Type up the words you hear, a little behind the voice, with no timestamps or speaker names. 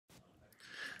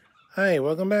Hi,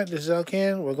 welcome back. This is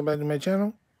Alcan. Welcome back to my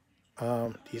channel.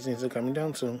 These things are coming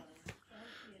down soon.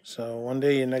 So one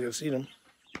day you're not gonna see them.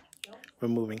 We're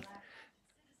moving.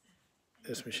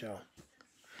 This Michelle.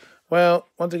 Well,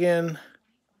 once again,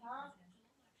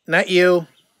 not you.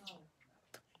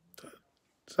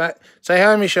 Say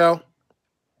hi, Michelle.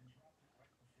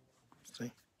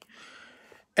 See.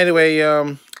 Anyway,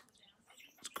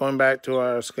 going back to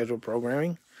our scheduled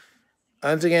programming.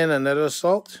 Once again, another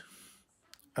assault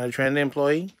on a trained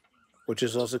employee, which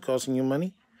is also costing you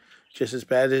money, just as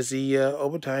bad as the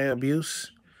overtime abuse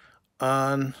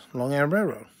on Long Island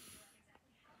Railroad.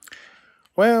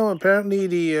 Well, apparently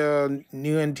the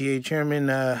new NTA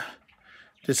chairman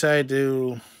decided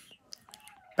to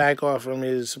back off from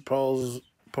his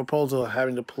proposal of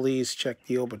having the police check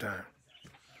the overtime.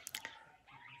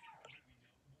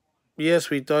 Yes,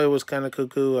 we thought it was kind of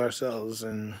cuckoo ourselves,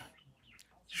 and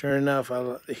sure enough,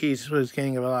 he was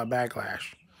getting a lot of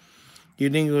backlash. You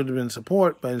think it would have been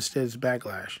support, but instead it's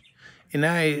backlash. And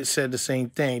I said the same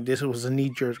thing. This was a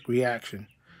knee-jerk reaction.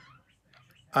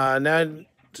 Now,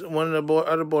 one of the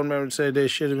other board members said there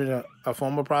should have been a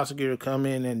former prosecutor come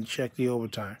in and check the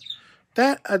overtime.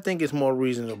 That, I think, is more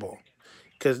reasonable.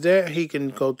 Because there he can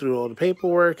go through all the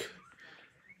paperwork,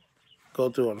 go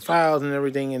through all the files and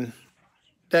everything, and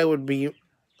that would be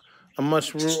a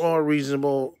much more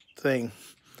reasonable thing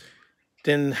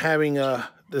than having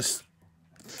this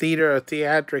theater or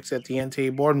theatrics at the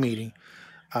NTA board meeting.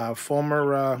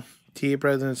 Former TA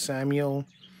President Samuel,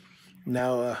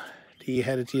 now the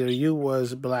head of TWU,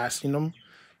 was blasting them.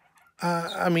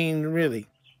 I mean, really,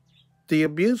 the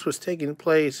abuse was taking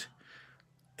place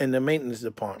in the maintenance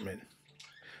department.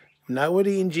 Not where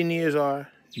the engineers are,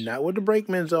 not where the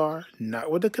brakemen are,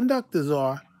 not where the conductors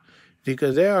are,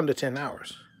 because they're under 10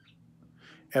 hours.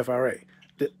 FRA.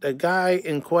 The guy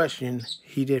in question,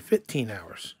 he did 15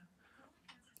 hours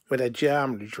with a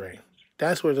geometry train.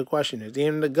 That's where the question is.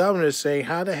 Even the governor is saying,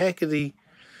 how the heck is he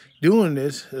doing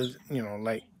this?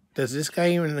 Like, does this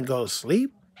guy even go to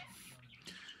sleep?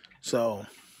 So,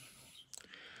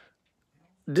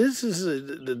 this is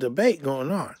the debate going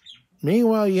on.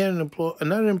 Meanwhile, you have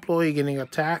another employee getting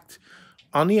attacked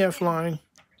on the F line.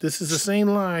 This is the same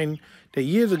line that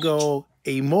years ago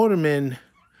a motorman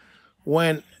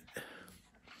went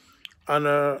on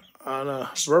a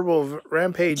verbal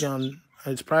rampage on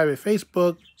his private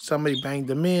Facebook. Somebody banged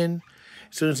him in.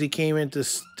 As soon as he came into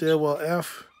Stillwell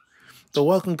F, the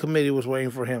welcome committee was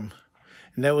waiting for him.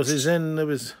 And that was his end of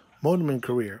his motorman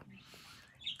career.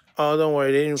 Oh, don't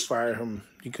worry, they didn't fire him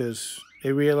because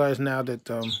they realized now that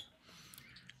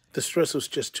the stress was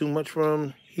just too much for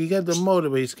him. He got the motor,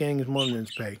 but he's getting his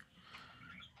motorman's pay.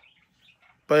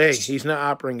 But hey, he's not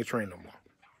operating a train no more.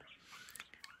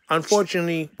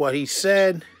 Unfortunately, what he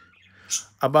said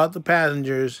about the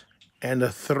passengers and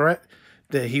the threat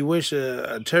that he wished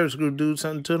a terrorist group do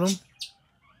something to them,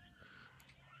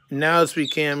 now it's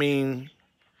becoming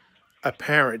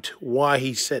apparent why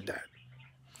he said that.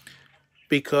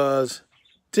 Because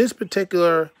this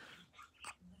particular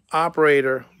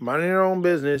operator, minding their own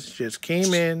business, just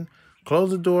came in,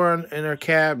 closed the door in her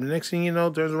cab. The next thing you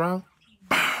know, turns around,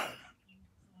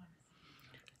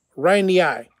 right in the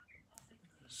eye.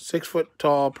 6-foot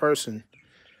tall person,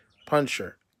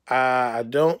 puncher. I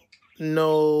don't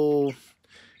know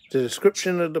the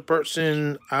description of the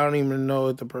person. I don't even know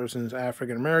if the person's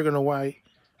African American or white.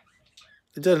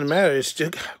 It doesn't matter. It's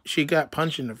still she got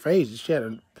punched in the face. She had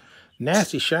a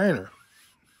nasty shiner.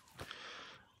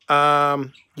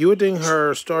 You would think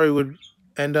her story would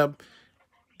end up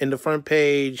in the front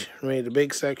page, maybe the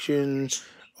big section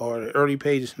or the early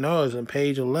pages. No, it's on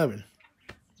page 11.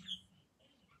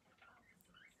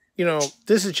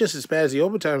 This is just as bad as the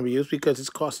overtime abuse because it's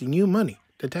costing you money,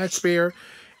 the taxpayer,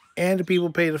 and the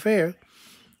people pay the fare.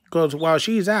 Because while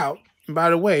she's out, and by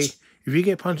the way, if you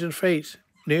get punched in the face,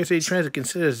 the USA Transit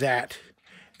considers that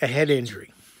a head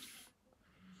injury.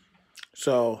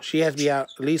 So she has to be out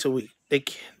at least a week.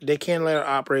 They can't let her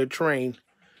operate a train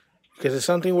because if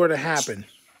something were to happen,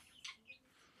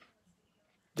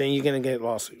 then you're going to get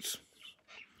lawsuits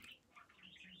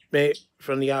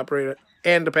from the operator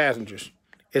and the passengers.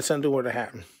 If something were to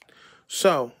happen.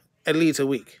 So, at least a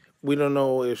week. We don't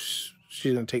know if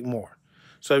she's going to take more.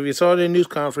 So, if you saw the news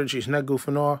conference, she's not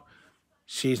goofing off.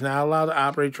 She's not allowed to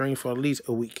operate train for at least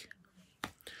a week.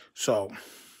 So,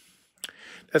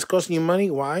 that's costing you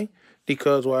money. Why?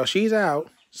 Because while she's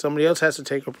out, somebody else has to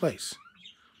take her place.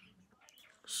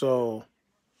 So,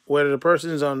 whether the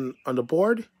person's on the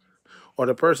board or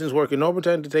the person's working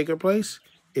overtime to take her place,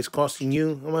 it's costing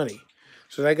you money.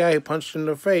 So that guy who punched in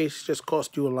the face just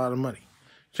cost you a lot of money.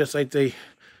 Just like the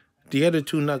other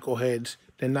two knuckleheads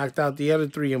They knocked out the other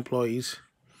 3 employees.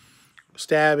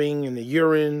 Stabbing and the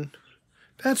urine.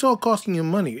 That's all costing you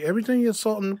money. Every time you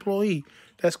assault an employee,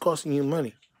 that's costing you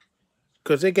money.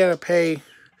 Because they got to pay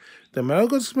the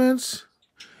medical expense.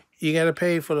 You got to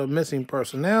pay for the missing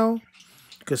personnel.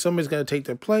 Because somebody's got to take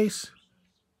their place.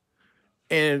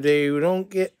 And if they don't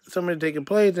get somebody taking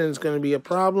place, then it's going to be a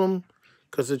problem.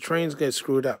 Because the trains get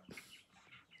screwed up.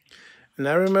 And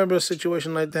I remember a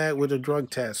situation like that with a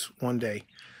drug test one day.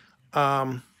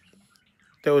 There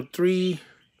were three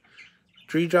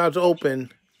jobs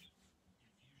open,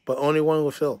 but only one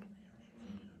was filled.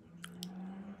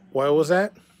 Why was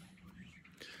that?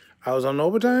 I was on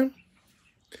overtime,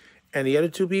 and the other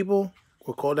 2 people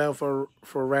were called out for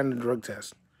a random drug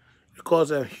test. It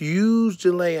caused a huge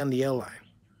delay on the airline.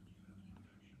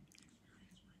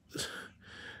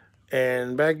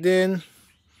 And back then,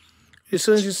 as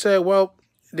soon as you said, well,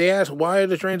 they asked, why are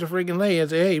the trains are freaking late? I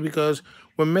said, hey, because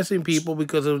we're missing people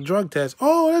because of drug tests.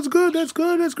 Oh, that's good, that's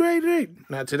great.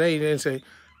 Not today. They didn't say,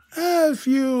 F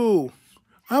you.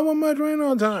 I want my train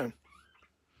on time.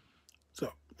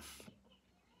 So,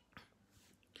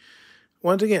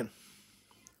 once again,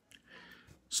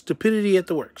 stupidity at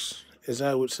the works, as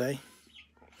I would say.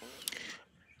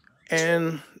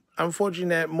 And I'm fortunate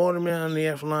that Motorman on the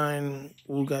F line,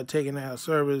 who got taken out of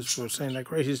service for saying that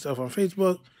crazy stuff on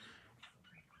Facebook,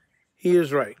 he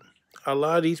is right. A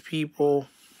lot of these people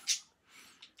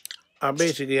are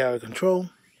basically out of control.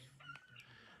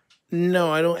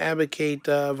 No, I don't advocate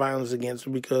violence against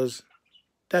them because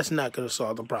that's not going to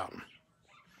solve the problem.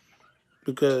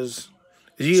 Because,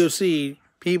 as you'll see,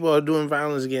 people are doing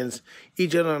violence against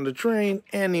each other on the train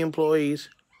and the employees.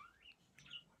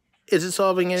 Is it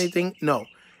solving anything? No.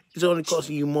 It's only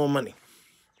costing you more money.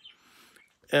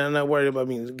 And I'm not worried about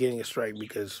me getting a strike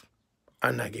because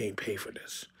I'm not getting paid for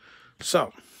this.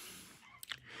 So,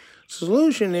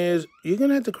 solution is you're going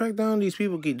to have to crack down on these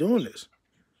people who keep doing this.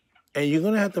 And you're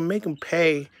going to have to make them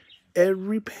pay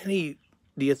every penny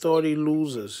the authority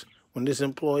loses when this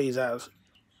employee is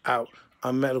out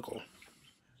on medical.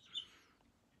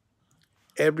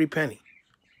 Every penny.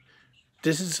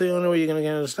 This is the only way you're going to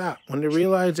get them to stop. When they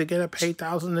realize they're going to pay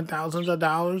thousands and thousands of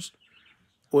dollars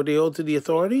what they owe to the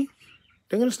authority,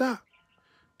 they're going to stop.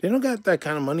 They don't got that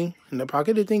kind of money in their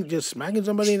pocket. They think just smacking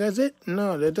somebody, that's it.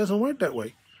 No, that doesn't work that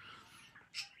way.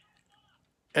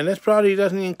 And that probably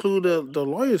doesn't include the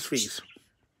lawyer's fees.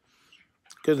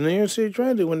 Because New York City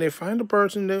Transit, when they find a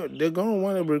person, they're going to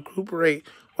want to recuperate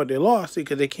what they lost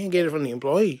because they can't get it from the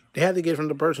employee. They have to get it from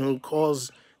the person who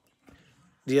caused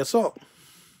the assault.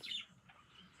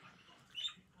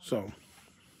 So,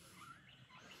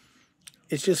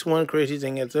 it's just one crazy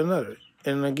thing after another.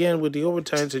 And again, with the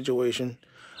overtime situation,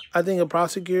 I think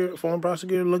a former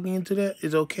prosecutor looking into that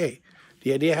is okay.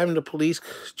 The idea of having the police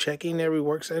checking every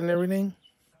worksite and everything,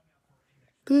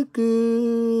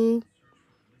 cuckoo.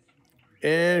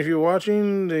 And if you're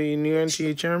watching the new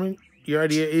MTA chairman, your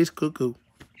idea is cuckoo.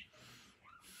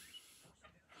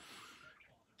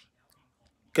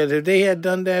 Because if they had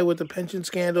done that with the pension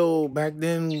scandal back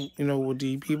then, with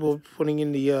the people putting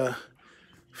in the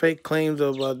fake claims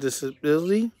of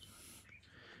disability,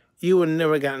 you would have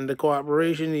never gotten the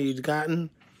cooperation you'd gotten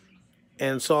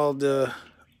and solved a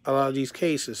lot of these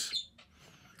cases.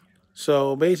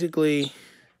 So basically,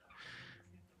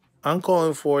 I'm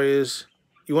calling for is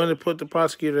you want to put the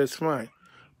prosecutor, that's fine.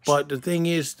 But the thing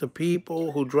is, the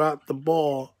people who dropped the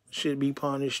ball should be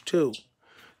punished too.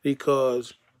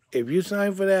 Because if you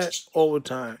sign for that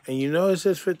overtime and you know it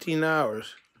says 15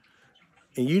 hours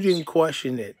and you didn't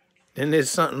question it, then there's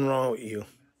something wrong with you.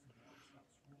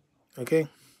 Okay?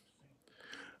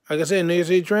 Like I said, in New York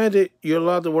City Transit, you're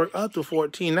allowed to work up to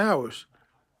 14 hours.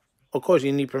 Of course,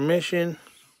 you need permission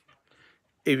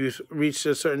if you reach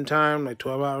a certain time, like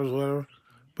 12 hours, whatever.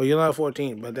 But you're allowed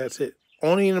 14, but that's it.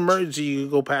 Only in emergency you can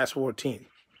go past 14.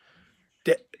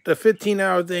 The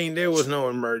 15-hour thing, there was no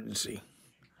emergency.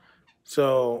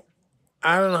 So,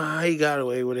 I don't know how he got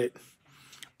away with it,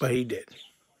 but he did.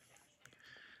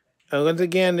 And once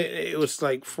again, it was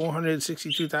like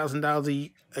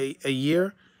 $462,000 a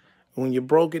year. When you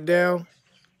broke it down,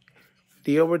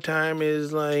 the overtime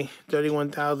is like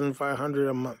 $31,500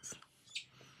 a month.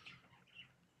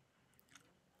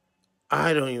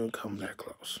 I don't even come that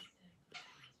close.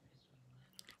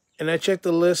 And I checked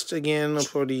the list again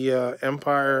for the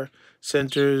Empire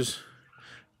Center's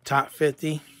top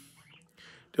 50.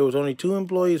 There was only 2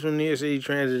 employees from New York City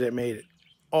Transit that made it.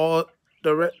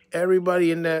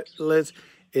 Everybody in that list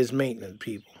is maintenance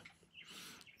people.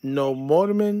 No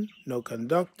motorman, no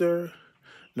conductor,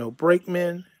 no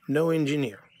brakeman, no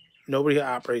engineer. Nobody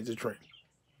operates the train.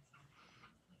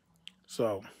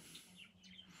 So,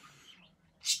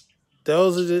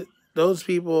 those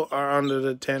people are under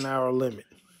the 10-hour limit.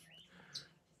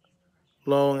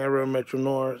 Long Arrow Metro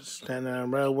North, Staten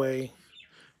Island Railway,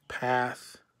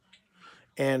 Path,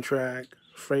 Amtrak,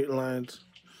 Freight Lines.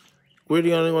 We're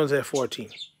the only ones at 14.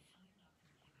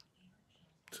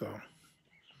 So,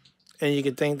 and you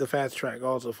can thank the fast track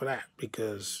also for that,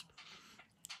 because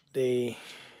they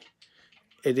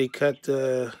cut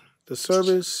the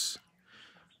service.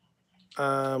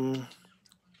 The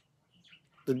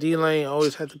D lane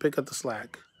always had to pick up the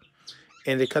slack,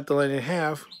 and they cut the lane in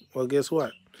half. Well, guess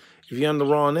what? If you're on the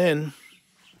wrong end,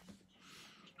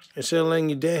 instead of letting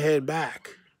you deadhead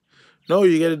back, no,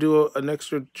 you got to do an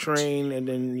extra train, and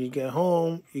then you get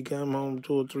home. You come home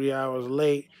 2 or 3 hours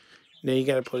late. Then you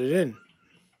got to put it in.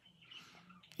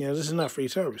 You know, this is not free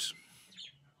service.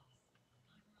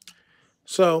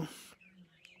 So,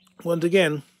 once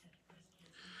again,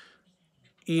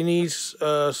 you need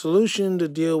a solution to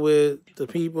deal with the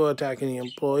people attacking the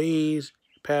employees,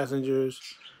 passengers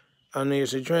on New York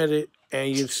City Transit,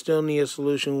 and you still need a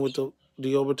solution with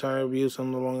the overtime abuse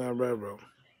on the Long Island Railroad.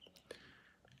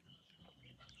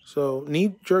 So,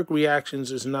 knee-jerk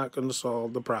reactions is not going to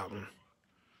solve the problem.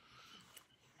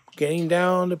 Getting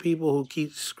down to people who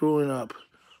keep screwing up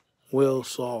will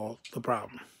solve the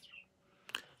problem.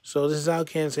 So this is Al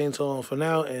Ken saying so long for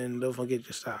now, and don't forget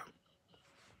to stop.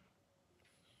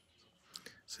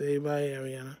 Say bye,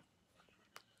 Ariana.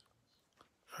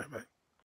 All right, bye.